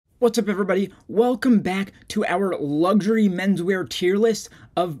What's up, everybody? Welcome back to our luxury menswear tier list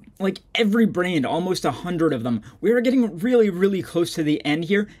of like every brand, almost 100 of them. We are getting really close to the end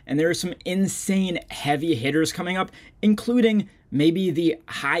here, and there are some insane heavy hitters coming up, including maybe the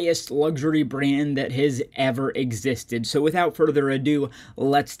highest luxury brand that has ever existed. So without further ado,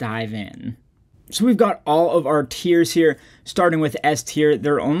 let's dive in. So we've got all of our tiers here, starting with S tier.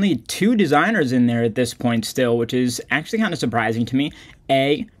 There are only 2 designers in there at this point still, which is actually kind of surprising to me.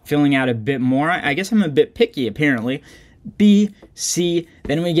 A, filling out a bit more. I guess I'm a bit picky, apparently. B, C,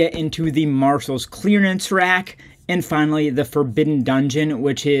 then we get into the Marshall's clearance rack, and finally the Forbidden Dungeon,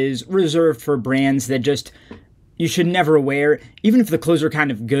 which is reserved for brands that just you should never wear, even if the clothes are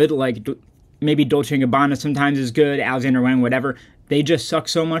kind of good, like maybe Dolce & Gabbana sometimes is good, Alexander Wang, whatever. They just suck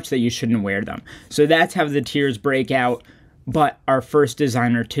so much that you shouldn't wear them. So that's how the tiers break out. But our first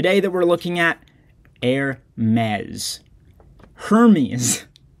designer today that we're looking at, Hermes. Hermes.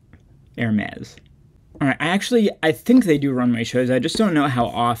 Hermes. All right, I think they do runway shows. I just don't know how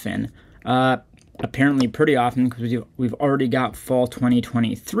often. Apparently pretty often, because we've already got fall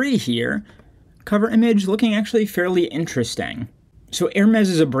 2023 here. Cover image looking actually fairly interesting. So Hermes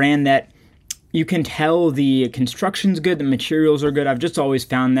is a brand that you can tell the construction's good, the materials are good. I've just always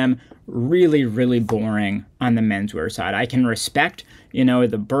found them really boring on the menswear side. I can respect, you know,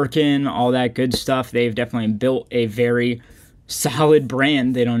 the Birkin, all that good stuff. They've definitely built a very solid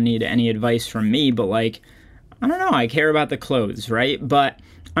brand. They don't need any advice from me, but like, I don't know, I care about the clothes, right? But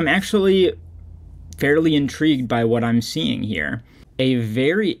I'm actually fairly intrigued by what I'm seeing here. A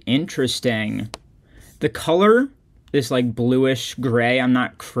very interesting, the color, this like bluish gray, I'm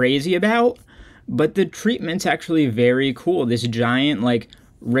not crazy about, but the treatment's actually very cool. This giant, like,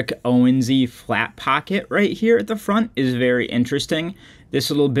 Rick Owens-y flat pocket right here at the front is very interesting. This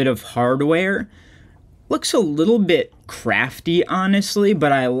little bit of hardware looks a little bit crafty, honestly,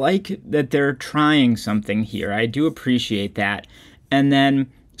 but I like that they're trying something here. I do appreciate that. And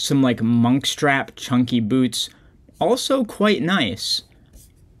then some, like, monk strap chunky boots, also quite nice.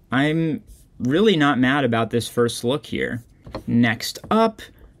 I'm really not mad about this first look here. Next up,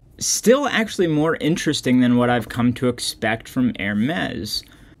 still actually more interesting than what I've come to expect from Hermes.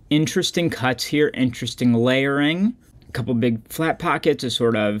 Interesting cuts here, interesting layering, a couple big flat pockets, a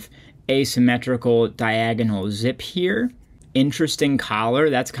sort of asymmetrical diagonal zip here. Interesting collar,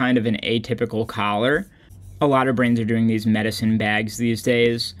 that's kind of an atypical collar. A lot of brands are doing these medicine bags these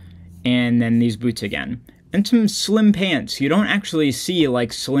days. And then these boots again. And some slim pants. You don't actually see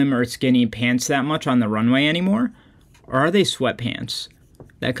like slim or skinny pants that much on the runway anymore. Or are they sweatpants?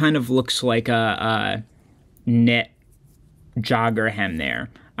 That kind of looks like a knit jogger hem there.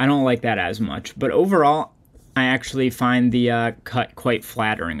 I don't like that as much. But overall, I actually find the cut quite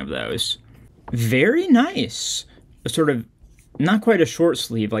flattering of those. Very nice. A sort of, not quite a short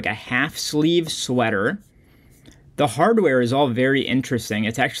sleeve, like a half sleeve sweater. The hardware is all very interesting.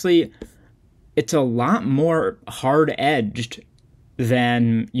 It's a lot more hard-edged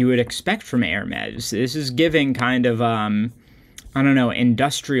than you would expect from Hermes. This is giving kind of, I don't know,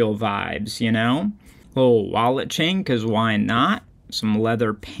 industrial vibes, you know? Little wallet chain, because why not? Some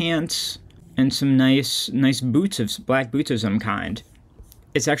leather pants, and some nice boots, black boots of some kind.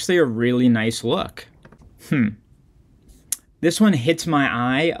 It's actually a really nice look. This one hits my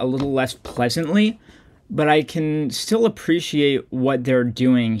eye a little less pleasantly, but I can still appreciate what they're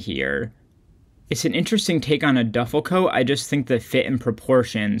doing here. It's an interesting take on a duffel coat. I just think the fit and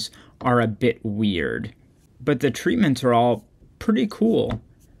proportions are a bit weird. But the treatments are all pretty cool.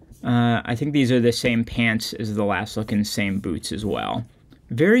 I think these are the same pants as the last look and same boots as well.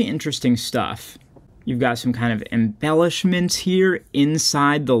 Very interesting stuff. You've got some kind of embellishments here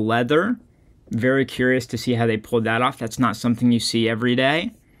inside the leather. Very curious to see how they pulled that off. That's not something you see every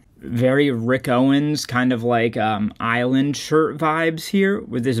day. Very Rick Owens, kind of like island shirt vibes here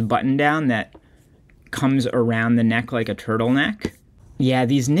with this button down that comes around the neck like a turtleneck. Yeah,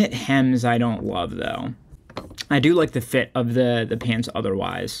 these knit hems I don't love though. I do like the fit of the pants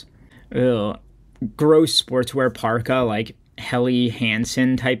otherwise. Ugh. Gross sportswear parka, like Helly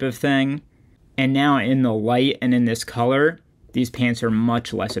Hansen type of thing. And now in the light and in this color, these pants are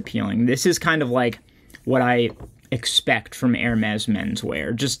much less appealing. This is kind of like what I expect from Hermes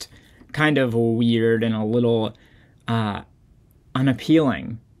menswear. Just kind of weird and a little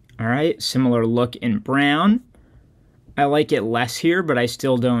unappealing. All right, similar look in brown. I like it less here, but I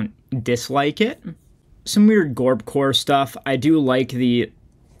still don't dislike it. Some weird Gorpcore stuff. I do like the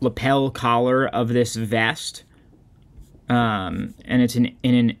lapel collar of this vest. And it's in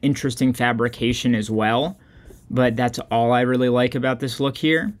an interesting fabrication as well. But that's all I really like about this look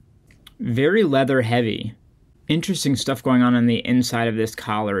here. Very leather heavy. Interesting stuff going on the inside of this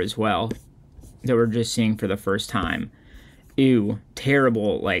collar as well that we're just seeing for the first time. Ew,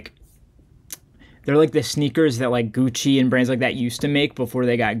 terrible. Like, they're like the sneakers that like Gucci and brands like that used to make before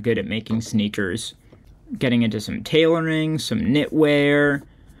they got good at making sneakers. Getting into some tailoring, some knitwear.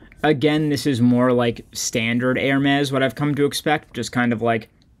 Again, this is more like standard Hermes, what I've come to expect. Just kind of like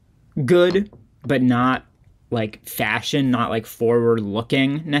good, but not like fashion, not like forward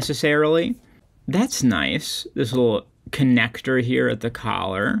looking necessarily. That's nice. This little connector here at the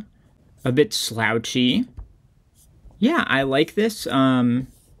collar. A bit slouchy. Yeah, I like this. I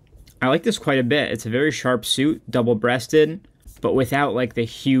like this quite a bit. It's a very sharp suit, double-breasted, but without like the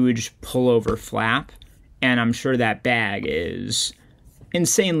huge pullover flap. And I'm sure that bag is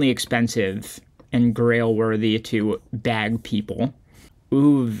insanely expensive and grail-worthy to bag people.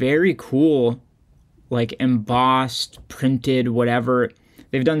 Ooh, very cool. Like embossed, printed, whatever.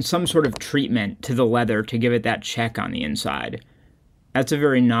 They've done some sort of treatment to the leather to give it that check on the inside. That's a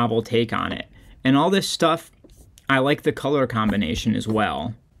very novel take on it. And all this stuff, I like the color combination as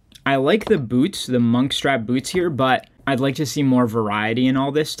well. I like the boots, the monk strap boots here, but I'd like to see more variety in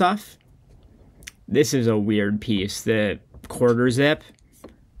all this stuff. This is a weird piece, the quarter zip,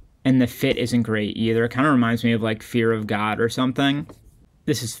 and the fit isn't great either. It kind of reminds me of like Fear of God or something.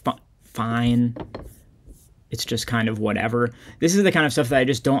 This is fine. It's just kind of whatever. This is the kind of stuff that I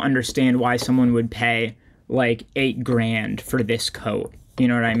just don't understand why someone would pay like $8 grand for this coat. You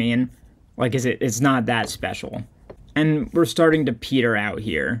know what I mean? Like, it's not that special. And we're starting to peter out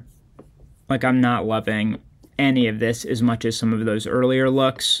here. Like, I'm not loving any of this as much as some of those earlier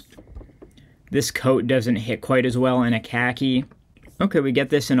looks. This coat doesn't hit quite as well in a khaki. Okay, we get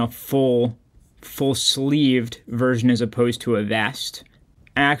this in a full sleeved version as opposed to a vest.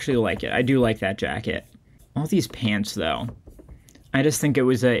 I actually like it. I do like that jacket. All these pants, though, I just think it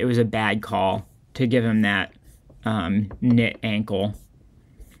was a bad call to give him that knit ankle.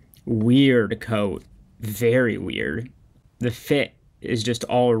 Weird coat. Very weird. The fit is just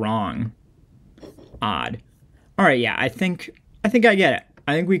all wrong. Odd. All right, yeah, I think I get it.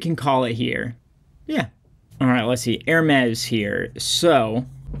 I think we can call it here. Yeah. All right, let's see. Hermes here. So,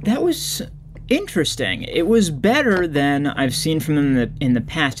 that was interesting. It was better than I've seen from them in the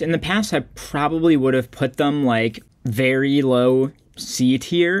past. In the past, I probably would have put them like very low C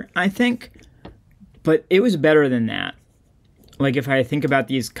tier, I think. But it was better than that. Like if I think about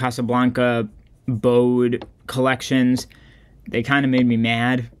these Casablanca Bode collections, they kind of made me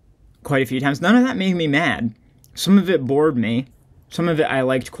mad quite a few times. None of that made me mad. Some of it bored me. Some of it I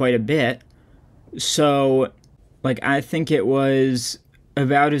liked quite a bit. So, like, I think it was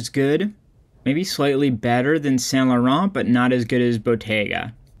about as good, maybe slightly better than Saint Laurent, but not as good as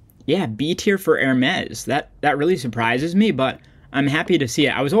Bottega. Yeah, B tier for Hermes. That really surprises me, but I'm happy to see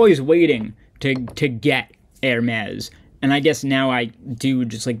it. I was always waiting to get Hermes, and I guess now I do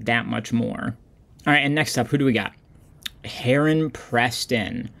just like that much more. All right, and next up, who do we got? Heron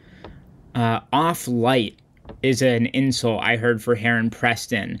Preston. Off-light is an insult I heard for Heron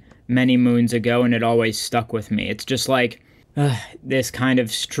Preston many moons ago, and it always stuck with me. It's just like this kind of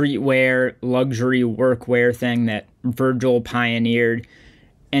streetwear, luxury workwear thing that Virgil pioneered,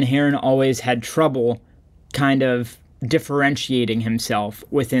 and Heron always had trouble kind of differentiating himself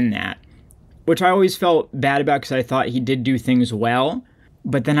within that, which I always felt bad about because I thought he did do things well,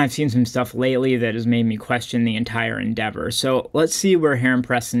 but then I've seen some stuff lately that has made me question the entire endeavor. So let's see where Heron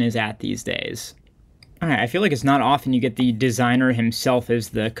Preston is at these days. All right, I feel like it's not often you get the designer himself as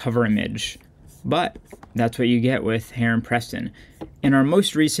the cover image, but that's what you get with Heron Preston. And our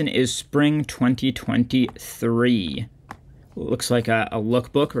most recent is Spring 2023. Looks like a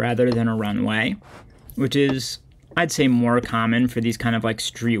lookbook rather than a runway, which is, I'd say, more common for these kind of like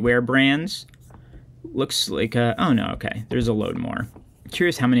streetwear brands. Looks like a, oh no, okay, there's a load more.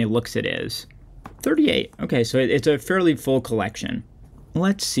 Curious how many looks it is. 38. Okay, so it's a fairly full collection.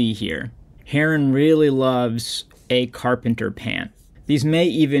 Let's see here. Heron really loves a carpenter pant. These may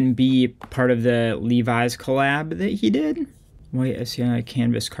even be part of the Levi's collab that he did. White SCI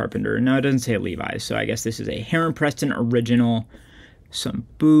canvas carpenter. No, it doesn't say Levi's, so I guess this is a Heron Preston original. Some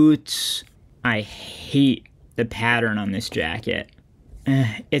boots. I hate the pattern on this jacket.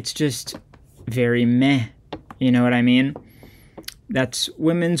 It's just very meh. You know what I mean? That's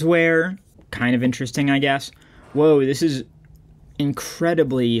women's wear. Kind of interesting, I guess. Whoa, this is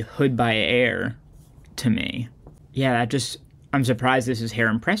incredibly Hood by Air to me. Yeah, I'm surprised this is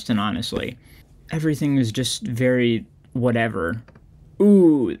Heron Preston, honestly. Everything is just very whatever.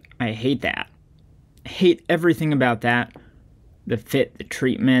 Ooh, I hate that. I hate everything about that. The fit, the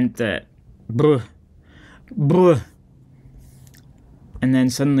treatment, the and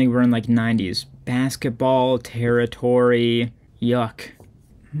then suddenly we're in like 90s Basketball territory. Yuck.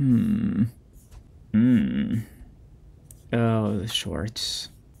 Oh, the shorts.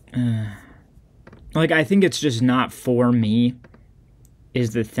 Like, I think it's just not for me,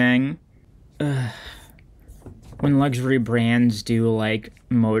 is the thing. When luxury brands do, like,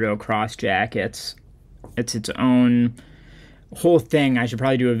 motocross jackets, it's its own whole thing. I should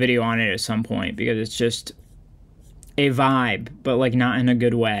probably do a video on it at some point, because it's just a vibe, but, like, not in a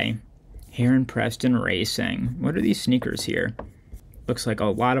good way. Heron Preston Racing. What are these sneakers here? Looks like a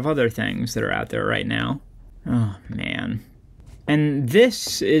lot of other things that are out there right now. Oh, man. And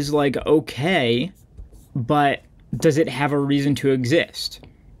this is, like, okay, but does it have a reason to exist?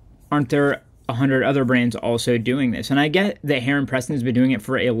 Aren't there 100 other brands also doing this? And I get that Heron Preston's been doing it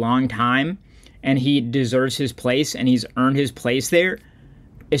for a long time, and he deserves his place, and he's earned his place there.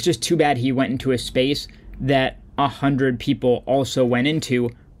 It's just too bad he went into a space that 100 people also went into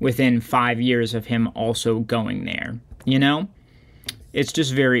within 5 years of him also going there, you know? It's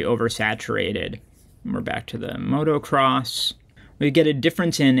just very oversaturated. We're back to the motocross. We get a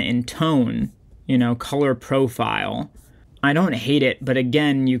difference in tone, you know, color profile. I don't hate it, but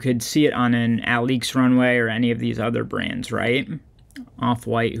again, you could see it on an Alix runway or any of these other brands, right?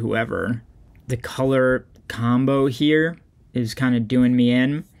 Off-White, whoever. The color combo here is kind of doing me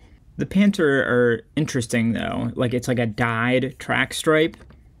in. The pants are interesting, though. Like, it's like a dyed track stripe.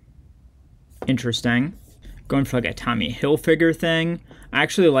 Interesting. Going for, like, a Tommy Hilfiger thing. I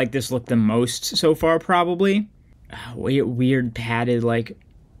actually like this look the most so far, probably. Weird padded, like,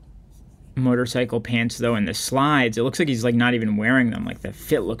 motorcycle pants, though, in the slides. It looks like he's, like, not even wearing them. Like, the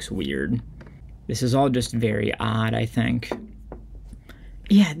fit looks weird. This is all just very odd, I think.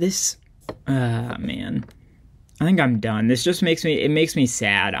 Yeah, this... man. I think I'm done. This just makes me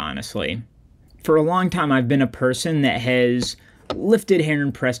sad, honestly. For a long time, I've been a person that has lifted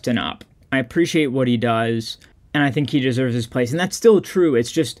Heron Preston up. I appreciate what he does, and I think he deserves his place. And that's still true.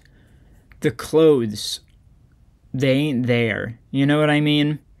 It's just the clothes, they ain't there. You know what I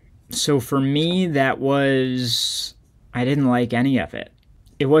mean? So for me, that was... I didn't like any of it.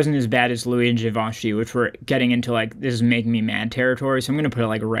 It wasn't as bad as Louis and Givenchy, which we're getting into, like, this is making me mad territory, so I'm going to put it,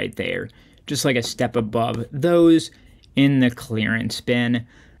 like, right there. Just, like, a step above those in the clearance bin.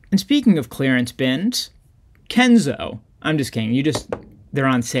 And speaking of clearance bins, Kenzo. I'm just kidding. They're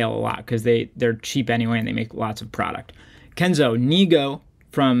on sale a lot because they're cheap anyway and they make lots of product. Kenzo. Nigo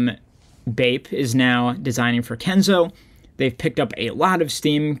from Bape is now designing for Kenzo. They've picked up a lot of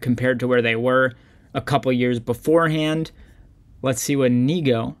steam compared to where they were a couple years beforehand. Let's see what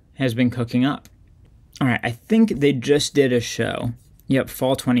Nigo has been cooking up. All right, I think they just did a show. Yep,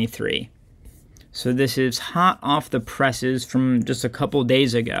 Fall 23. So this is hot off the presses from just a couple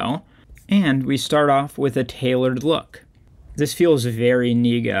days ago. And we start off with a tailored look. This feels very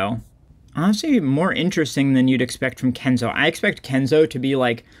Nigo. Honestly, more interesting than you'd expect from Kenzo. I expect Kenzo to be,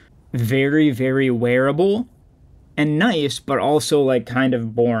 like, very, very wearable and nice, but also, like, kind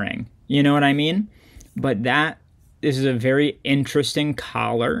of boring. You know what I mean? But this is a very interesting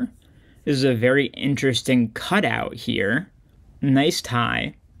collar. This is a very interesting cutout here. Nice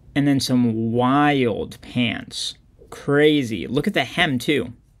tie. And then some wild pants. Crazy. Look at the hem,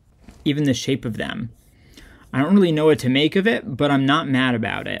 too. Even the shape of them. I don't really know what to make of it, but I'm not mad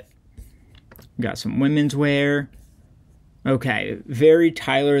about it. Got some women's wear. Okay, very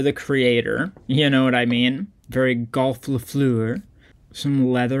Tyler, the Creator. You know what I mean? Very Golf Le Fleur.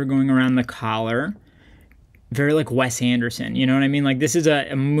 Some leather going around the collar. Very, like, Wes Anderson. You know what I mean? Like, this is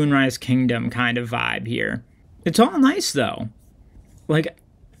a Moonrise Kingdom kind of vibe here. It's all nice, though. Like,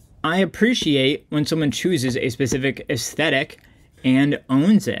 I appreciate when someone chooses a specific aesthetic and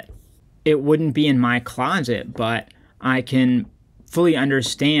owns it. It wouldn't be in my closet, but I can fully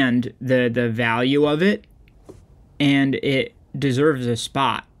understand the value of it, and it deserves a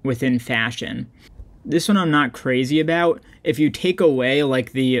spot within fashion. This one I'm not crazy about. If you take away,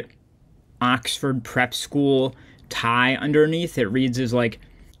 like, the Oxford Prep School tie underneath, it reads as, like,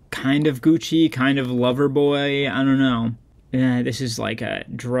 kind of Gucci, kind of Loverboy, I don't know. This is like a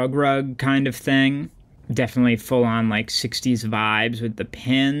drug rug kind of thing. Definitely full on, like, 60s vibes with the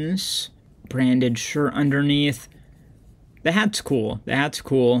pins. Branded shirt underneath. The hat's cool. The hat's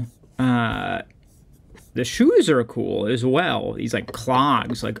cool. The shoes are cool as well. These, like,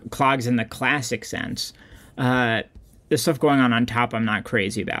 clogs in the classic sense. The stuff going on top I'm not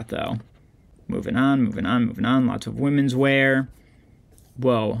crazy about, though. Moving on. Lots of women's wear.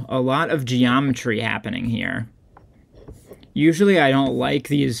 Whoa, a lot of geometry happening here. Usually I don't like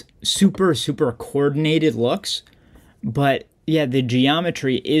these super, super coordinated looks, but yeah, the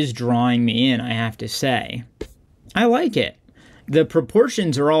geometry is drawing me in, I have to say. I like it. The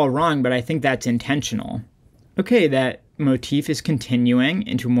proportions are all wrong, but I think that's intentional. Okay, that motif is continuing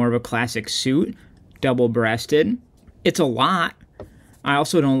into more of a classic suit, double-breasted. It's a lot. I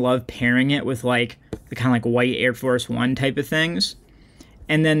also don't love pairing it with like the kind of like white Air Force One type of things.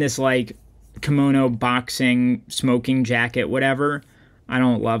 And then this like kimono, boxing, smoking jacket, whatever, I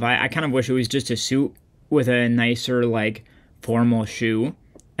don't love. I kind of wish it was just a suit with a nicer like formal shoe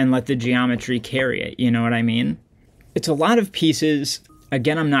and let the geometry carry it, you know what I mean? It's a lot of pieces.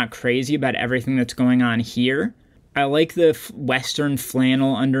 Again, I'm not crazy about everything that's going on here. I like the Western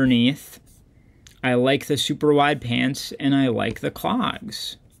flannel underneath. I like the super wide pants, and I like the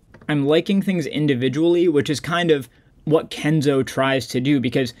clogs. I'm liking things individually, which is kind of what Kenzo tries to do,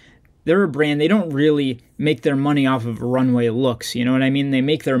 because they're a brand, they don't really make their money off of runway looks, you know what I mean? They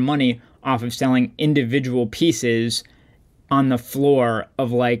make their money off of selling individual pieces on the floor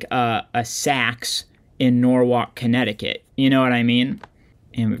of like a Saks in Norwalk, Connecticut. You know what I mean?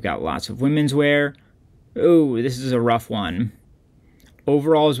 And we've got lots of women's wear. Oh, this is a rough one.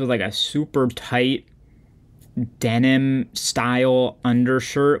 Overalls with like a super tight denim style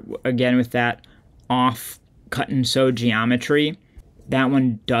undershirt. Again, with that off cut and sew geometry. That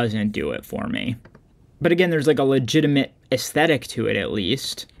one doesn't do it for me. But again, there's like a legitimate aesthetic to it at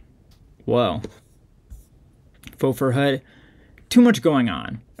least. Whoa. Faux fur hood. Too much going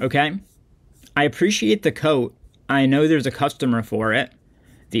on, okay? I appreciate the coat. I know there's a customer for it.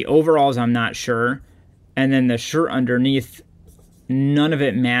 The overalls, I'm not sure. And then the shirt underneath, none of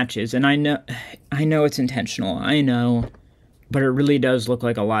it matches. And I know it's intentional. I know. But it really does look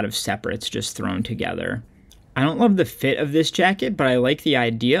like a lot of separates just thrown together. I don't love the fit of this jacket, but I like the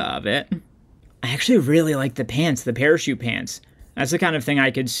idea of it. I actually really like the pants, the parachute pants. That's the kind of thing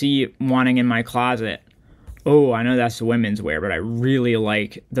I could see wanting in my closet. Oh, I know that's women's wear, but I really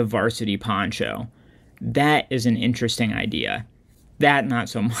like the varsity poncho. That is an interesting idea. That, not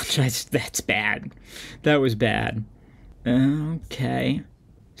so much. That's bad. That was bad. Okay.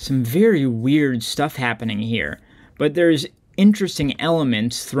 Some very weird stuff happening here. But there's interesting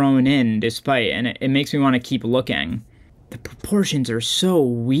elements thrown in despite, and it makes me want to keep looking. The proportions are so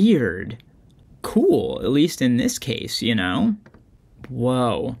weird. Cool, at least in this case, you know?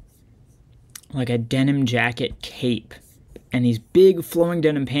 Whoa. Like a denim jacket cape. And these big flowing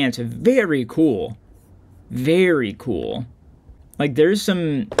denim pants are very cool. Very cool. Like there's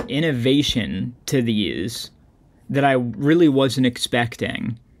some innovation to these that I really wasn't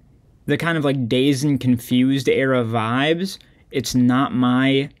expecting. The kind of like Dazed and Confused era vibes. It's not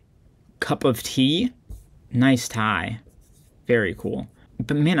my cup of tea. Nice tie. Very cool.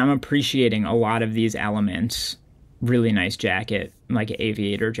 But man, I'm appreciating a lot of these elements. Really nice jacket, like an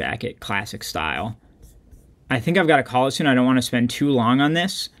aviator jacket, classic style. I think I've got to call it soon. I don't want to spend too long on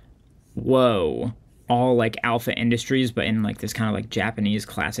this. Whoa. All like Alpha Industries, but in like this kind of like Japanese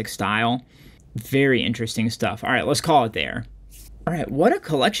classic style. Very interesting stuff. All right, let's call it there. All right, what a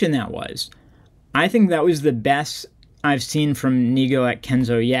collection that was. I think that was the best I've seen from Nigo at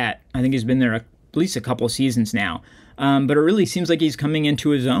Kenzo yet. I think he's been there at least a couple seasons now. But it really seems like he's coming into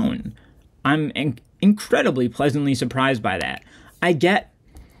his own. I'm incredibly pleasantly surprised by that. I get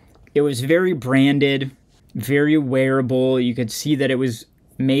it was very branded, very wearable. You could see that it was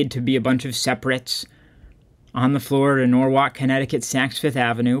made to be a bunch of separates on the floor at Norwalk, Connecticut, Saks Fifth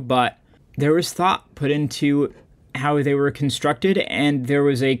Avenue, but there was thought put into how they were constructed, and there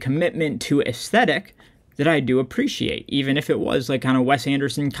was a commitment to aesthetic that I do appreciate, even if it was like kind of Wes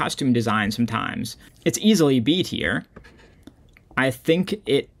Anderson costume design sometimes. It's easily B tier. I think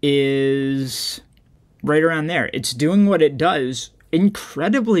it is right around there. It's doing what it does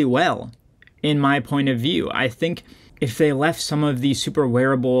incredibly well, in my point of view. I think if they left some of these super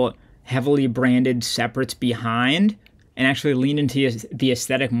wearable, heavily branded separates behind and actually leaned into the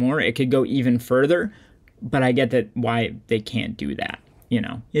aesthetic more, it could go even further. But I get that why they can't do that. You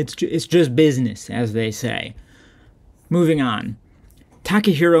know, it's just business, as they say. Moving on.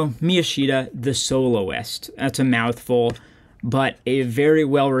 Takahiro Miyashita, the soloist. That's a mouthful, but a very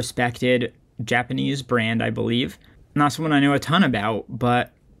well-respected Japanese brand, I believe. Not someone I know a ton about,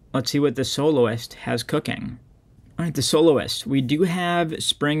 but let's see what the soloist has cooking. All right, the soloist. We do have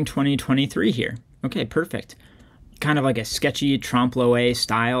spring 2023 here. Okay, perfect. Kind of like a sketchy trompe-l'oeil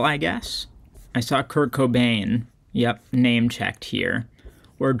style, I guess. I saw Kurt Cobain. Yep, name checked here.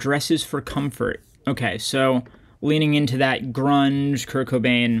 Or Dresses for Comfort. Okay, so leaning into that grunge, Kurt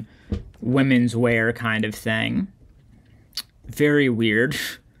Cobain, women's wear kind of thing. Very weird.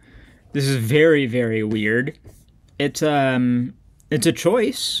 This is very, very weird. It's a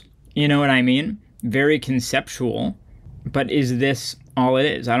choice. You know what I mean? Very conceptual. But is this all it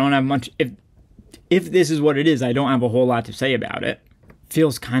is? I don't have much... if this is what it is, I don't have a whole lot to say about it.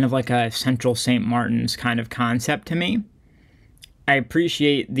 Feels kind of like a Central St. Martin's kind of concept to me. I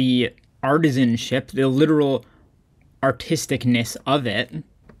appreciate the artisanship, the literal artisticness of it.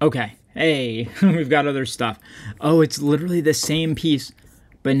 Okay, hey, we've got other stuff. Oh, it's literally the same piece,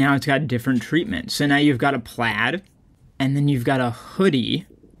 but now it's got different treatment. So now you've got a plaid, and then you've got a hoodie.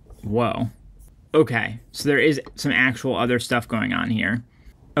 Whoa. Okay, so there is some actual other stuff going on here.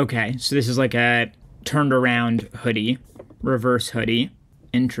 Okay, so this is like a turned around hoodie, reverse hoodie.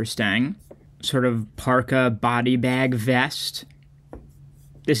 Interesting. Sort of parka body bag vest.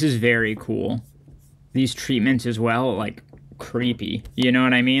 This is very cool. These treatments as well, like creepy. You know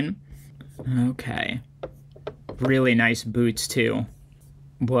what I mean? Okay. Really nice boots too.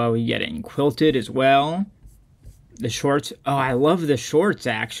 Whoa, you getting quilted as well. The shorts. Oh, I love the shorts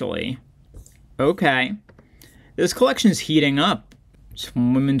actually. Okay. This collection's heating up.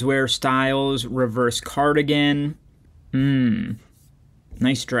 Some women's wear styles, reverse cardigan.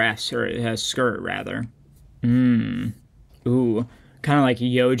 Nice dress, or skirt rather. Ooh, kind of like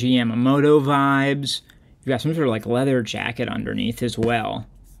Yohji Yamamoto vibes. You've got some sort of like leather jacket underneath as well.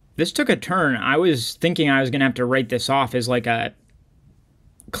 This took a turn. I was thinking I was gonna have to write this off as like a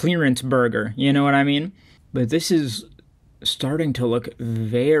clearance burger, you know what I mean? But this is starting to look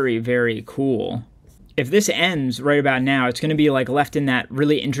very, very cool. If this ends right about now, it's gonna be like left in that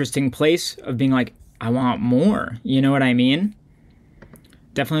really interesting place of being like, I want more, you know what I mean?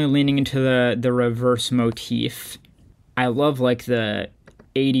 Definitely leaning into the reverse motif. I love like the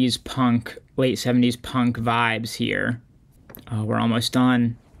 80s punk, late 70s punk vibes here. Oh, we're almost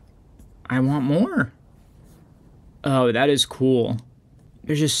done. I want more. Oh, that is cool.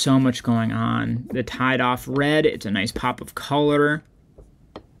 There's just so much going on. The tied off red, it's a nice pop of color.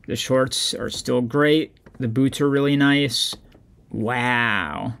 The shorts are still great. The boots are really nice.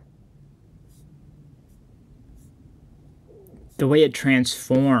 Wow. The way it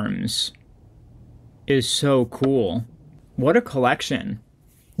transforms is so cool. What a collection.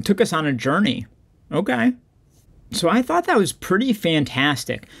 It took us on a journey. Okay. So I thought that was pretty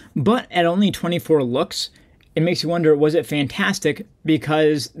fantastic. But at only 24 looks, it makes you wonder, was it fantastic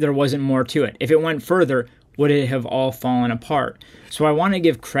because there wasn't more to it? If it went further, would it have all fallen apart? So I want to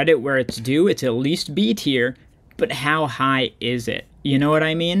give credit where it's due. It's at least B tier, but how high is it? You know what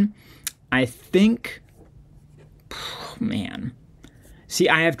I mean? I think... Man. See,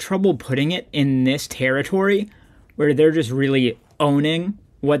 I have trouble putting it in this territory where they're just really owning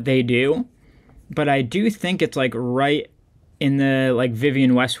what they do. But I do think it's like right in the like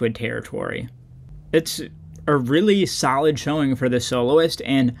Vivienne Westwood territory. It's a really solid showing for the soloist,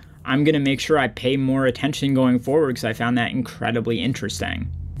 and I'm going to make sure I pay more attention going forward because I found that incredibly interesting.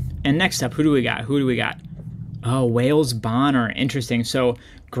 And next up, who do we got? Oh, Wales Bonner. Interesting. So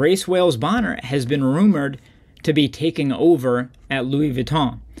Grace Wales Bonner has been rumored to be taking over at Louis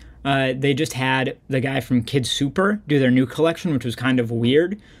Vuitton. They just had the guy from Kid Super do their new collection, which was kind of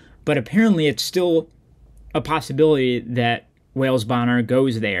weird, but apparently it's still a possibility that Wales Bonner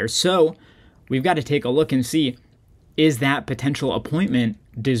goes there. So we've got to take a look and see, is that potential appointment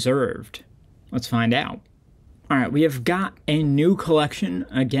deserved? Let's find out. All right, we have got a new collection,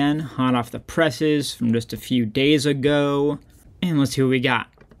 again, hot off the presses from just a few days ago. And let's see what we got.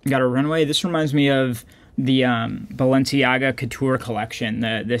 We got a runway. This reminds me of the Balenciaga Couture collection.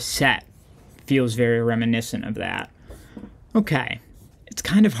 The set feels very reminiscent of that. Okay. It's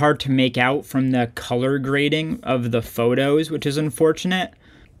kind of hard to make out from the color grading of the photos, which is unfortunate.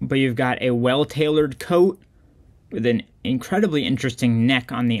 But you've got a well-tailored coat with an incredibly interesting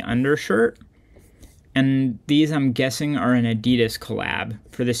neck on the undershirt. And these, I'm guessing, are an Adidas collab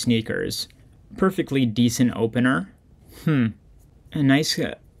for the sneakers. Perfectly decent opener. A nice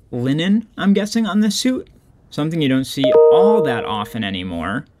linen, I'm guessing, on the suit. Something you don't see all that often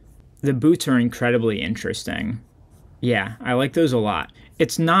anymore. The boots are incredibly interesting. Yeah, I like those a lot.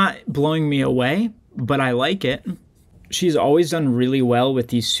 It's not blowing me away, but I like it. She's always done really well with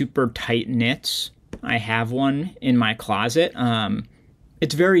these super tight knits. I have one in my closet.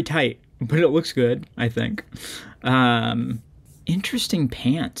 It's very tight, but it looks good, I think. Interesting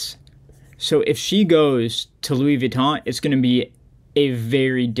pants. So if she goes to Louis Vuitton, it's going to be a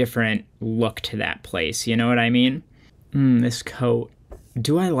very different look to that place. You know what I mean? This coat.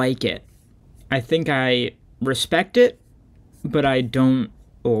 Do I like it? I think I respect it, but I don't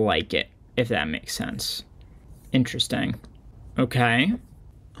like it, if that makes sense. Interesting. Okay.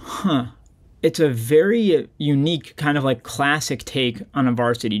 It's a very unique, kind of like classic take on a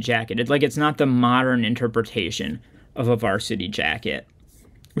varsity jacket. It's not the modern interpretation of a varsity jacket,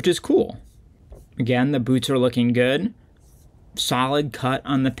 which is cool. Again, the boots are looking good. Solid cut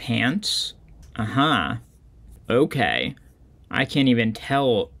on the pants. Uh-huh. Okay. I can't even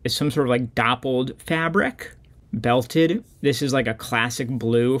tell. It's some sort of like doppled fabric. Belted. This is like a classic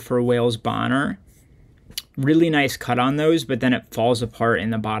blue for Wales Bonner. Really nice cut on those, but then it falls apart in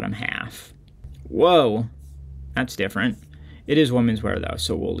the bottom half. Whoa. That's different. It is women's wear though,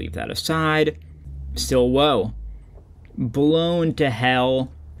 so we'll leave that aside. Still, whoa. Blown to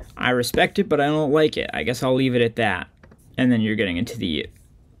hell. I respect it, but I don't like it. I guess I'll leave it at that. And then you're getting into the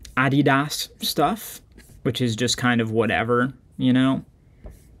Adidas stuff, which is just kind of whatever, you know?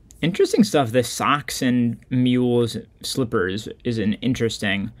 Interesting stuff. The socks and mules slippers is an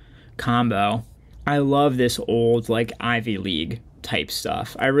interesting combo. I love this old, like, Ivy League type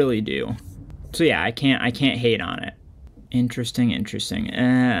stuff. I really do. So yeah, I can't hate on it. Interesting.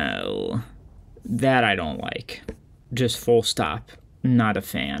 Oh, that I don't like. Just full stop. Not a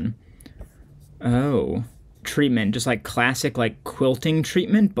fan. Oh, treatment. Just like classic, like, quilting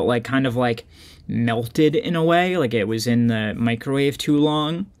treatment, but like kind of like melted in a way. Like it was in the microwave too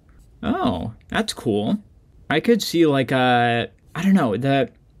long. Oh, that's cool. I could see like I don't know,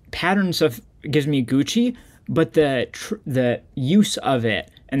 the pattern stuff gives me Gucci, but the use of it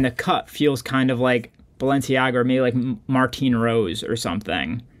and the cut feels kind of like Balenciaga or maybe like Martine Rose or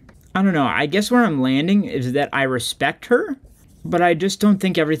something. I don't know. I guess where I'm landing is that I respect her, but I just don't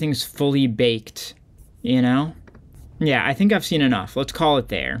think everything's fully baked, you know? Yeah, I think I've seen enough. Let's call it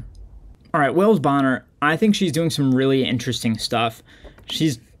there. All right, Wales Bonner, I think she's doing some really interesting stuff.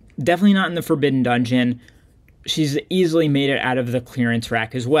 She's definitely not in the Forbidden Dungeon. She's easily made it out of the clearance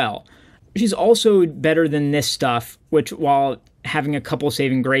rack as well. She's also better than this stuff, which, while having a couple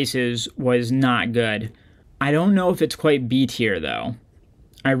saving graces, was not good. I don't know if it's quite B tier, though.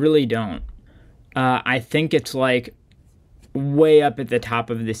 I really don't. I think it's, like, way up at the top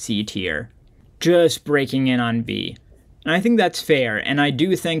of the C tier. Just breaking in on B. And I think that's fair, and I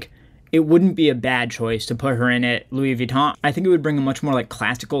do think it wouldn't be a bad choice to put her in at Louis Vuitton. I think it would bring a much more, like,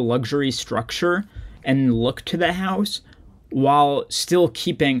 classical luxury structure and look to the house, while still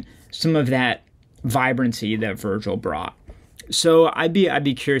keeping some of that vibrancy that Virgil brought. So I'd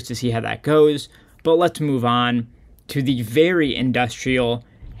be curious to see how that goes. But let's move on to the very industrial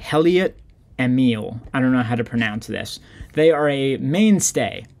Heliot Emile. I don't know how to pronounce this. They are a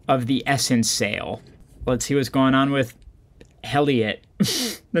mainstay of the Essence sale. Let's see what's going on with Heliot.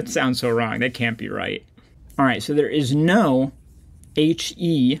 That sounds so wrong. That can't be right. All right, so there is no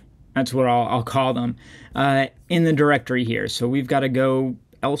HE, that's what I'll call them, in the directory here. So we've got to go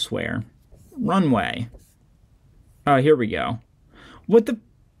elsewhere. Runway. Oh, here we go. What the...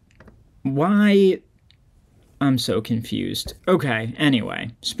 Why... I'm so confused. Okay,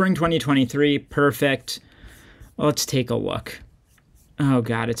 anyway. Spring 2023, perfect. Let's take a look. Oh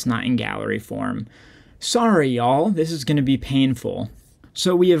god, it's not in gallery form. Sorry, y'all. This is going to be painful.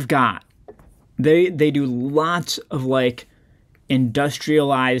 So we have got... They do lots of, like,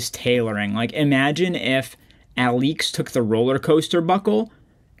 industrialized tailoring. Like, imagine if Alix took the roller coaster buckle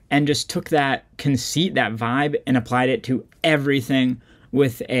and just took that conceit, that vibe, and applied it to everything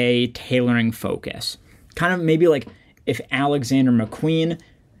with a tailoring focus. Kind of maybe like if Alexander McQueen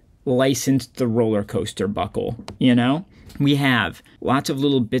licensed the roller coaster buckle, you know? We have lots of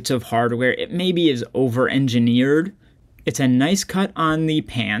little bits of hardware. It maybe is over-engineered. It's a nice cut on the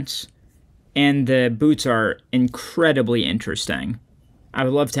pants, and the boots are incredibly interesting. I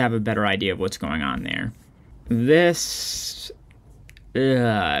would love to have a better idea of what's going on there. This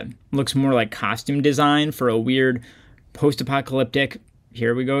looks more like costume design for a weird post-apocalyptic,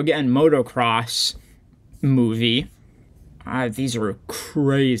 here we go again, motocross movie. These are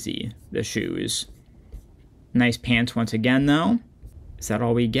crazy, the shoes. Nice pants once again, though. Is that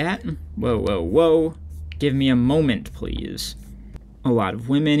all we get? Whoa. Give me a moment, please. A lot of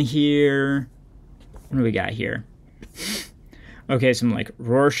women here. What do we got here? Okay, some, like,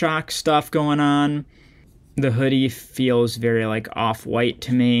 Rorschach stuff going on. The hoodie feels very, like, off-white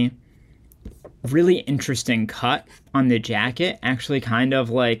to me. Really interesting cut on the jacket. Actually kind of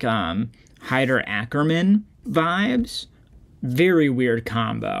like Hyder Ackerman vibes. Very weird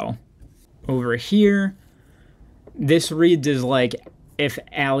combo. Over here, this reads as like if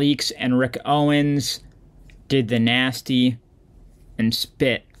Alix and Rick Owens did the nasty and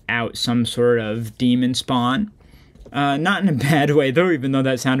spit out some sort of demon spawn. Not in a bad way though, even though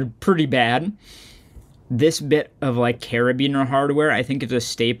that sounded pretty bad. This bit of like carabiner hardware I think is a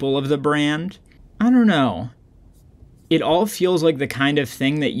staple of the brand. I don't know. It all feels like the kind of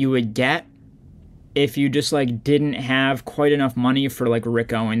thing that you would get if you just, like, didn't have quite enough money for, like,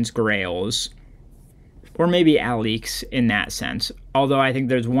 Rick Owens grails. Or maybe Alix in that sense. Although I think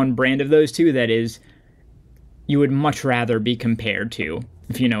there's one brand of those two that is you would much rather be compared to,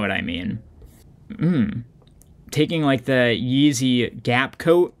 if you know what I mean. Taking like the Yeezy Gap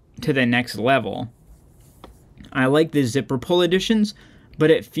coat to the next level. I like the zipper pull additions,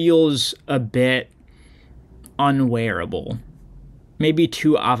 but it feels a bit unwearable. Maybe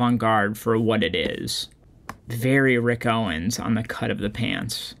too avant-garde for what it is. Very Rick Owens on the cut of the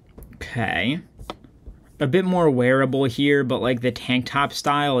pants. Okay. A bit more wearable here, but like the tank top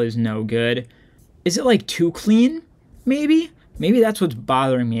style is no good. Is it like too clean? Maybe? Maybe that's what's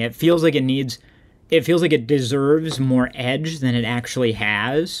bothering me. It feels like it deserves more edge than it actually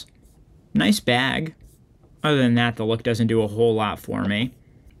has. Nice bag. Other than that, the look doesn't do a whole lot for me.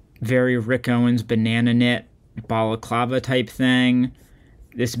 Very Rick Owens banana knit balaclava type thing.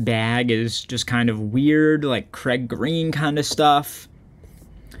 This bag is just kind of weird, like Craig Green kind of stuff.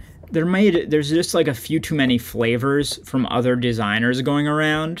 There's just like a few too many flavors from other designers going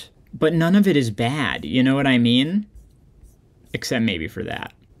around, but none of it is bad, you know what I mean? Except maybe for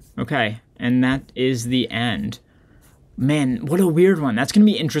that. Okay, and that is the end. Man, what a weird one. That's going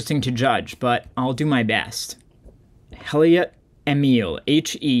to be interesting to judge, but I'll do my best. Heliot Emile,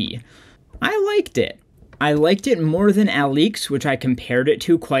 H-E. I liked it. I liked it more than Alix, which I compared it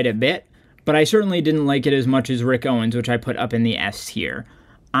to quite a bit, but I certainly didn't like it as much as Rick Owens, which I put up in the S tier.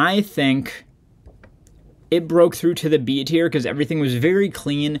 I think it broke through to the B tier because everything was very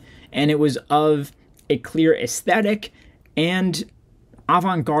clean, and it was of a clear aesthetic and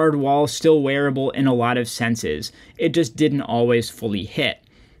avant-garde while still wearable in a lot of senses. It just didn't always fully hit.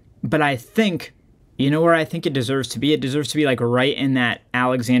 But I think, you know where I think it deserves to be? It deserves to be like right in that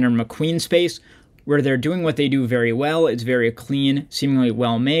Alexander McQueen space where they're doing what they do very well. It's very clean, seemingly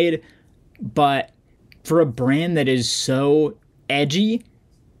well made. But for a brand that is so edgy,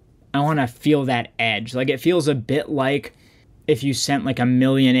 I want to feel that edge. Like it feels a bit like if you sent like a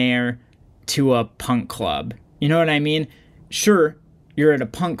millionaire to a punk club. You know what I mean? Sure, you're at a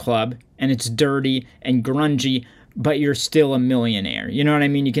punk club and it's dirty and grungy, but you're still a millionaire. You know what I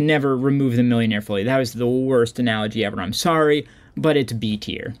mean? You can never remove the millionaire fully. That was the worst analogy ever. I'm sorry, but it's B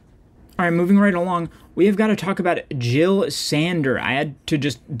tier. All right, moving right along, we have got to talk about Jill Sander. I had to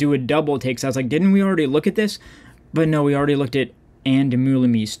just do a double take, so I was like, didn't we already look at this? But no, we already looked at And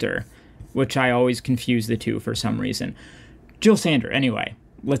Meulemeester, which I always confuse the two for some reason. Jill Sander, anyway,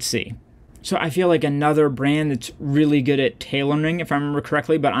 let's see. So I feel like another brand that's really good at tailoring, if I remember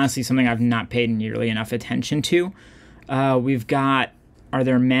correctly, but honestly something I've not paid nearly enough attention to. We've got, are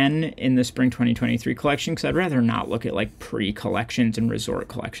there men in the Spring 2023 collection? Because I'd rather not look at like pre-collections and resort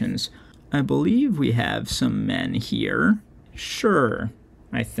collections. I believe we have some men here. Sure,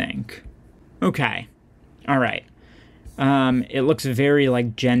 I think. Okay, all right. It looks very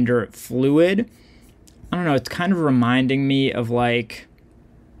like gender fluid. I don't know, it's kind of reminding me of like,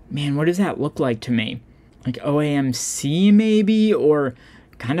 man, what does that look like to me? Like OAMC maybe, or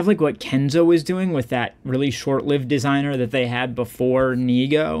kind of like what Kenzo was doing with that really short-lived designer that they had before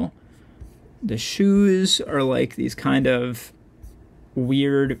Nigo. The shoes are like these kind of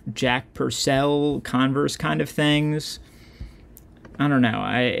weird Jack Purcell Converse kind of things. I don't know,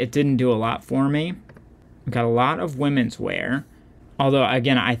 it didn't do a lot for me. We've got a lot of women's wear, although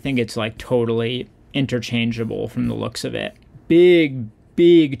again I think it's like totally interchangeable from the looks of it.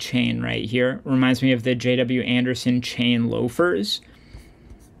 Big chain right here. Reminds me of the J.W. Anderson chain loafers.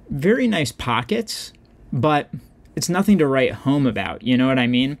 Very nice pockets, but it's nothing to write home about, you know what I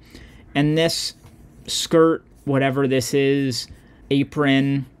mean? And this skirt, whatever this is,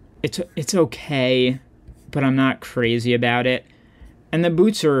 apron, it's okay, but I'm not crazy about it. And the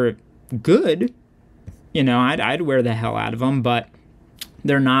boots are good. You know, I'd wear the hell out of them, but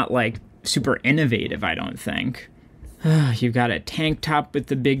they're not like super innovative, I don't think. You've got a tank top with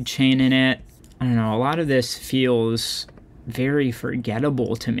the big chain in it. I don't know, a lot of this feels very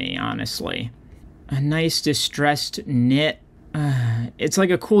forgettable to me, honestly. A nice distressed knit. It's like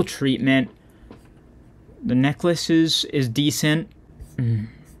a cool treatment. The necklace is decent.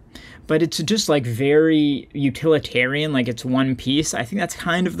 But it's just like very utilitarian, like it's one piece. I think that's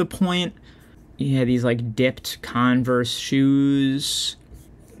kind of the point. Yeah, these like dipped Converse shoes.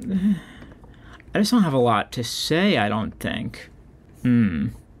 I just don't have a lot to say, I don't think. I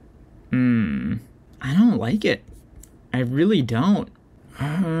don't like it. I really don't.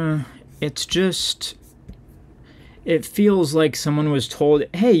 It's just... It feels like someone was told,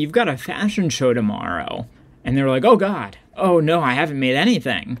 hey, you've got a fashion show tomorrow. And they were like, oh God. Oh no, I haven't made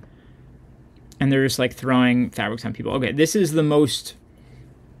anything. And they're just like throwing fabrics on people. Okay, this is the most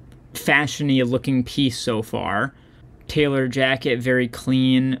fashion-y looking piece so far. Tailor jacket, very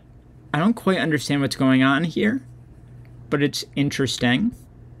clean. I don't quite understand what's going on here, but it's interesting.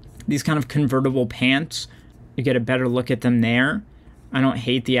 These kind of convertible pants, you get a better look at them there. I don't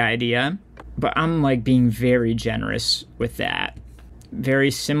hate the idea. But I'm like being very generous with that.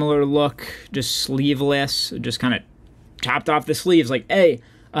 Very similar look, just sleeveless, just kind of chopped off the sleeves. Like, hey,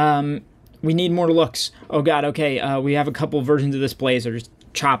 we need more looks. Oh God, okay, we have a couple versions of this blazer. Just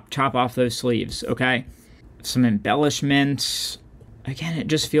chop off those sleeves, okay? Some embellishments. Again, it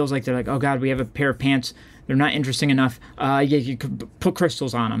just feels like they're like, oh God, we have a pair of pants. They're not interesting enough. Yeah, you could put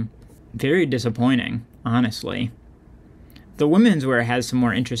crystals on them. Very disappointing, honestly. The women's wear has some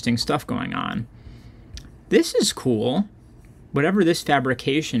more interesting stuff going on. This is cool. Whatever this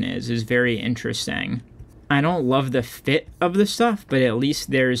fabrication is very interesting. I don't love the fit of the stuff, but at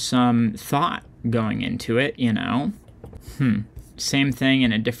least there's some thought going into it, you know? Same thing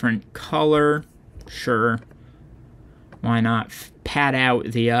in a different color. Sure. Why not pad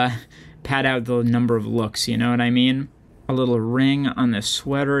out the number of looks, you know what I mean? A little ring on the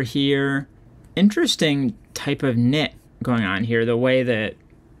sweater here. Interesting type of knit going on here. The way that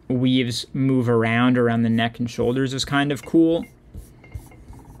weaves move around the neck and shoulders is kind of cool.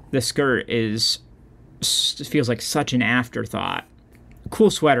 The skirt feels like such an afterthought.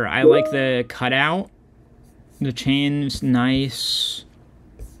 Cool sweater. I like the cutout. The chain's nice.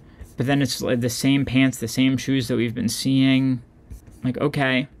 But then it's like the same pants, the same shoes that we've been seeing. Like,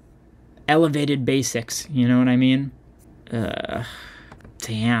 okay. Elevated basics, you know what I mean?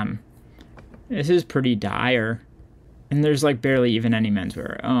 Damn. This is pretty dire. And there's like barely even any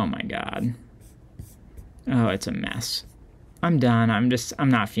menswear. Oh my God. Oh, it's a mess. I'm done. I'm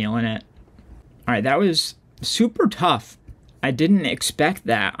not feeling it. All right, that was super tough. I didn't expect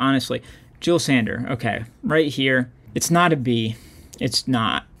that, honestly. Jill Sander, okay, right here. It's not a B. It's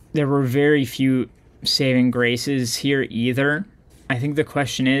not. There were very few saving graces here either. I think the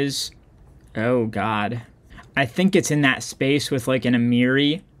question is, oh God. I think it's in that space with like an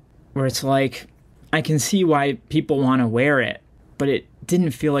Amiri, where it's like, I can see why people want to wear it, but it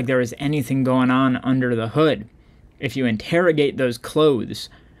didn't feel like there was anything going on under the hood. If you interrogate those clothes,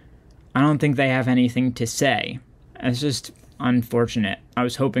 I don't think they have anything to say. It's just unfortunate. I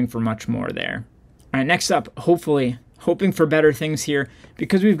was hoping for much more there. All right, next up, hoping for better things here,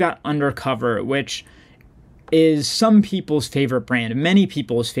 because we've got Undercover, which is some people's favorite brand, many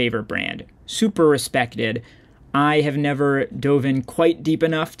people's favorite brand, super respected. I have never dove in quite deep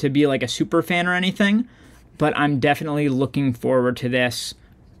enough to be like a super fan or anything, but I'm definitely looking forward to this.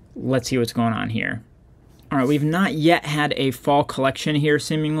 Let's see what's going on here. All right, we've not yet had a fall collection here,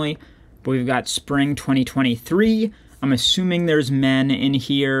 seemingly, but we've got spring 2023. I'm assuming there's men in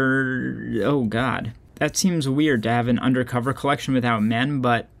here. Oh, God. That seems weird to have an Undercover collection without men,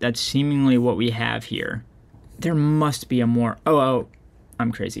 but that's seemingly what we have here. There must be a more... Oh,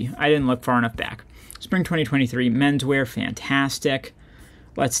 I'm crazy. I didn't look far enough back. Spring 2023, menswear, fantastic.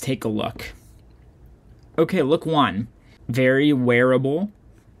 Let's take a look. Okay, look one. Very wearable.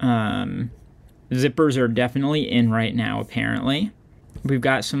 Zippers are definitely in right now, apparently. We've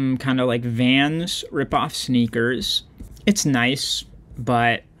got some kind of like Vans rip-off sneakers. It's nice,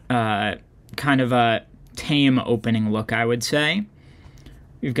 but kind of a tame opening look, I would say.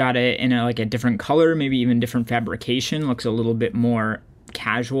 We've got it in a different color, maybe even different fabrication. Looks a little bit more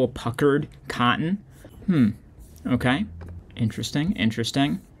casual, puckered cotton. Okay.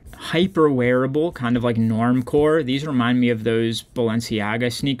 Interesting. Hyper wearable, kind of like normcore. These remind me of those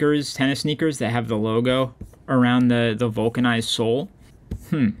Balenciaga sneakers, tennis sneakers that have the logo around the vulcanized sole.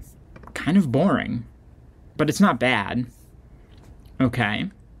 Kind of boring, but it's not bad. Okay.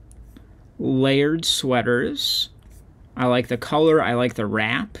 Layered sweaters. I like the color. I like the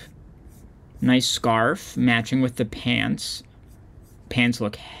wrap. Nice scarf matching with the pants. Pants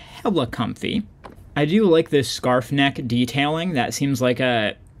look hella comfy. I do like this scarf neck detailing. That seems like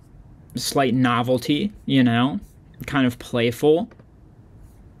a slight novelty, you know? Kind of playful,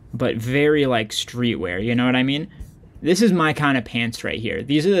 but very like streetwear, you know what I mean? This is my kind of pants right here.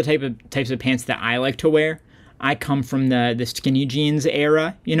 These are the types of pants that I like to wear. I come from the skinny jeans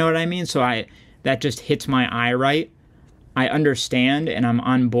era, you know what I mean? So that just hits my eye right. I understand and I'm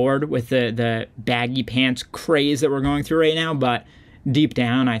on board with the baggy pants craze that we're going through right now, but deep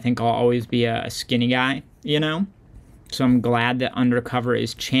down, I think I'll always be a skinny guy, you know? So I'm glad that Undercover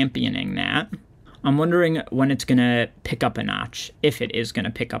is championing that. I'm wondering when it's going to pick up a notch, if it is going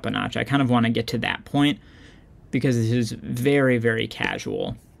to pick up a notch. I kind of want to get to that point because this is very, very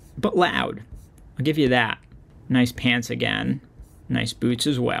casual, but loud. I'll give you that. Nice pants again. Nice boots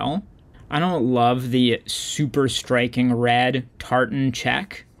as well. I don't love the super striking red tartan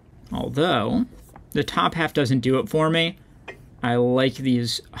check, although the top half doesn't do it for me. I like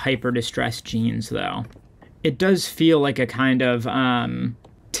these hyper distressed jeans though. It does feel like a kind of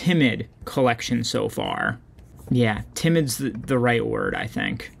timid collection so far. Yeah, timid's the right word, I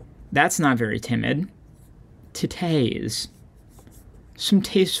think. That's not very timid. Titties. Some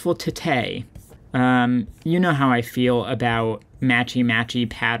tasteful titty. You know how I feel about matchy-matchy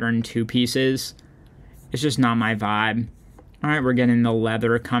pattern two-pieces. It's just not my vibe. All right, we're getting the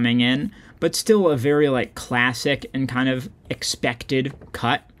leather coming in, but still a very, like, classic and kind of expected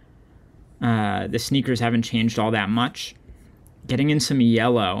cut. The sneakers haven't changed all that much. Getting in some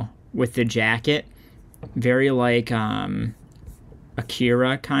yellow with the jacket. Very, like,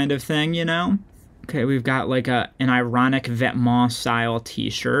 Akira kind of thing, you know? Okay, we've got, like, an ironic Vetements-style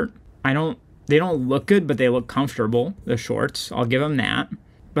t-shirt. They don't look good, but they look comfortable, the shorts. I'll give them that.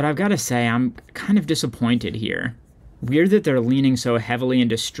 But I've got to say, I'm kind of disappointed here. Weird that they're leaning so heavily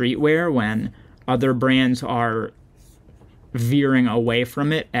into streetwear when other brands are veering away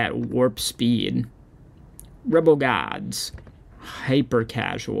from it at warp speed. Rebel Gods. Hyper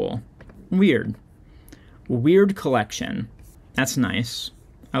casual. Weird. Weird collection. That's nice.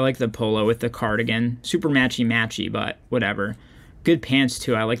 I like the polo with the cardigan. Super matchy-matchy, but whatever. Good pants,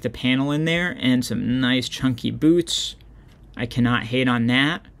 too. I like the panel in there and some nice chunky boots. I cannot hate on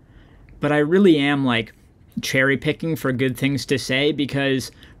that. But I really am, like, cherry-picking for good things to say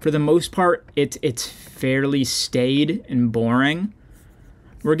because, for the most part, it's fairly staid and boring.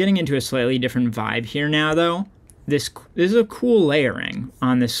 We're getting into a slightly different vibe here now, though. This is a cool layering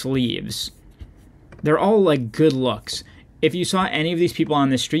on the sleeves. They're all, like, good looks. If you saw any of these people on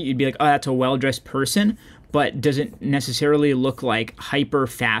the street, you'd be like, oh, that's a well-dressed person, but does it necessarily look, like,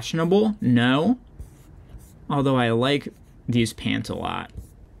 hyper-fashionable? No. Although I like these pants a lot.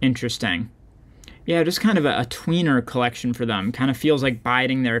 Interesting. Yeah, just kind of a tweener collection for them. Kind of feels like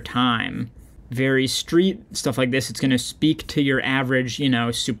biding their time. Very street, stuff like this. It's going to speak to your average, you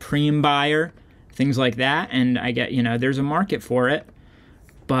know, Supreme buyer, things like that. And I get, you know, there's a market for it.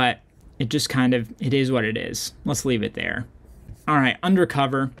 But it just kind of, it is what it is. Let's leave it there. All right,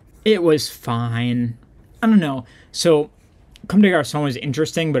 Undercover. It was fine. I don't know. So, Comme des Garçons was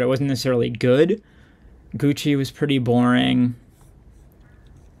interesting, but it wasn't necessarily good. Gucci was pretty boring.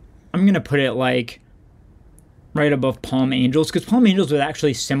 I'm going to put it, like, right above Palm Angels, because Palm Angels was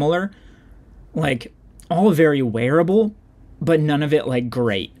actually similar. Like, all very wearable, but none of it, like,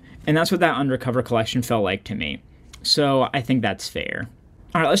 great. And that's what that Undercover collection felt like to me. So, I think that's fair.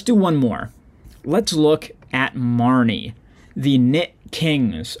 All right, let's do one more. Let's look at Marni, the knit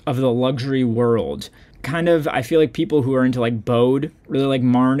kings of the luxury world. Kind of, I feel like people who are into, like, Bode really like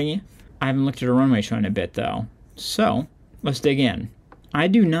Marni. I haven't looked at a runway show in a bit, though. So, let's dig in. I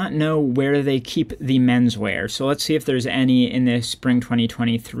do not know where they keep the menswear, so let's see if there's any in this Spring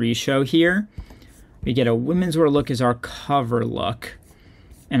 2023 show here. We get a women's wear look as our cover look.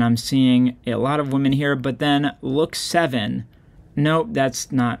 And I'm seeing a lot of women here, but then look 7. Nope,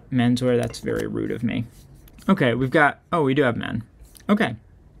 that's not menswear. That's very rude of me. Okay, we've got... Oh, we do have men. Okay,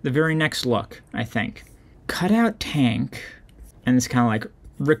 the very next look, I think. Cutout tank. And it's kind of like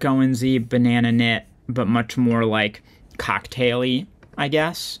Rick Owens-y banana knit, but much more like cocktail-y, I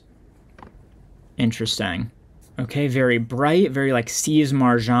guess. Interesting. Okay, very bright, very like C's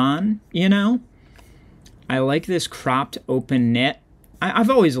Marjan, you know? I like this cropped open knit. I've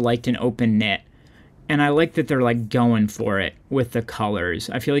always liked an open knit. And I like that they're, like, going for it with the colors.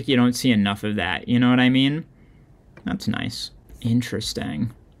 I feel like you don't see enough of that. You know what I mean? That's nice.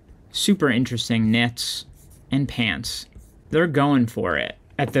 Interesting. Super interesting knits and pants. They're going for it,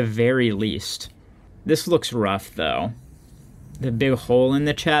 at the very least. This looks rough, though. The big hole in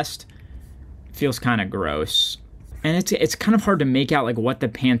the chest feels kind of gross. And it's kind of hard to make out, like, what the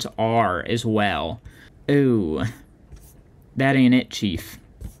pants are as well. Ooh. That ain't it, Chief.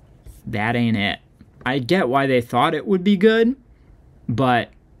 That ain't it. I get why they thought it would be good,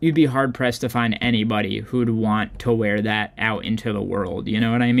 but you'd be hard-pressed to find anybody who'd want to wear that out into the world, you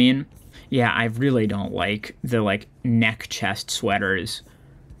know what I mean? Yeah, I really don't like the, like, neck-chest sweaters.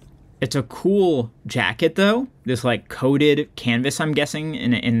 It's a cool jacket, though. This, like, coated canvas, I'm guessing,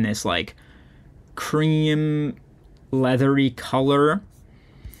 in this, like, cream, leathery color.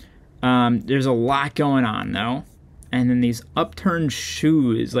 There's a lot going on, though. And then these upturned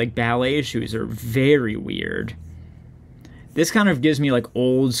shoes, like ballet shoes, are very weird. This kind of gives me, like,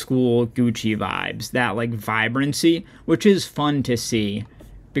 old school Gucci vibes. That, like, vibrancy, which is fun to see.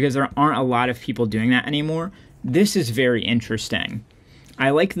 Because there aren't a lot of people doing that anymore. This is very interesting. I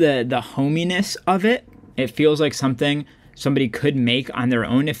like the hominess of it. It feels like something somebody could make on their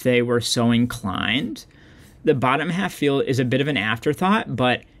own if they were so inclined. The bottom half feel is a bit of an afterthought,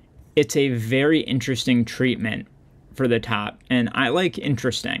 but it's a very interesting treatment for the top, and I like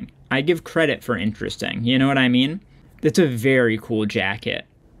interesting. I give credit for interesting, you know what I mean? It's a very cool jacket.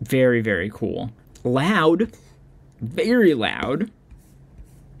 Very, very cool. Loud. Very loud.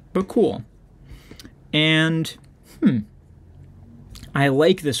 but cool. And, I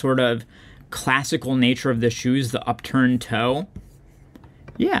like the sort of classical nature of the shoes, the upturned toe.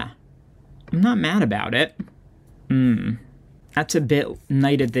 Yeah, I'm not mad about it. That's a bit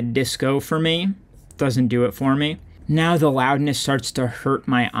Night at the Disco for me. Doesn't do it for me. Now the loudness starts to hurt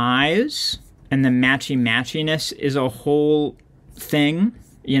my eyes, and the matchy-matchiness is a whole thing,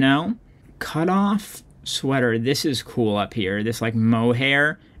 you know? Cut off sweater. This is cool up here. This like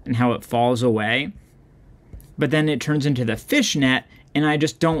mohair and how it falls away. But then it turns into the fishnet, and I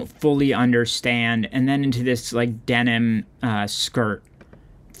just don't fully understand. And then into this like denim skirt,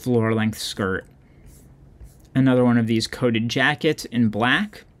 floor-length skirt. Another one of these coated jackets in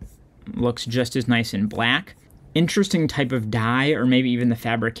black. Looks just as nice in black. Interesting type of dye, or maybe even the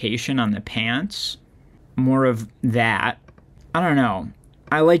fabrication on the pants. More of that. I don't know.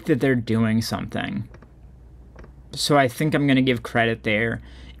 I like that they're doing something. So I think I'm going to give credit there,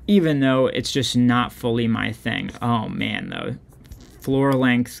 even though it's just not fully my thing. Oh man, though.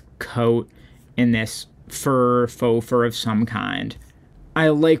 Floor-length coat in this fur, faux fur of some kind. I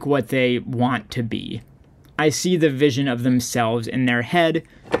like what they want to be. I see the vision of themselves in their head,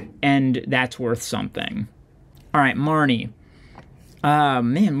 and that's worth something. All right, Marni.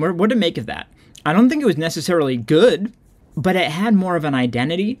 Man, what to make of that? I don't think it was necessarily good, but it had more of an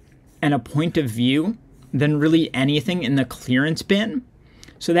identity and a point of view than really anything in the clearance bin.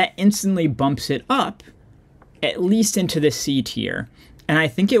 So that instantly bumps it up, at least into the C tier. And I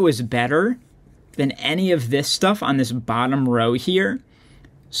think it was better than any of this stuff on this bottom row here.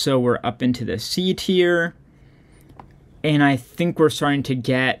 So we're up into the C tier. And I think we're starting to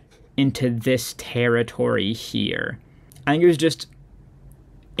get into this territory here. I think it was just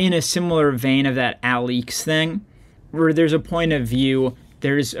in a similar vein of that Alix thing, where there's a point of view,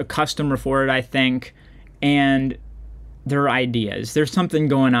 there's a customer for it, I think, and their ideas. There's something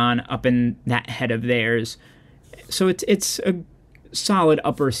going on up in that head of theirs. So it's a solid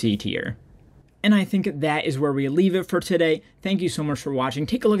upper C tier. And I think that is where we leave it for today. Thank you so much for watching.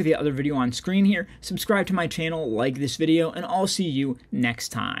 Take a look at the other video on screen here. Subscribe to my channel, like this video, and I'll see you next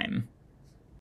time.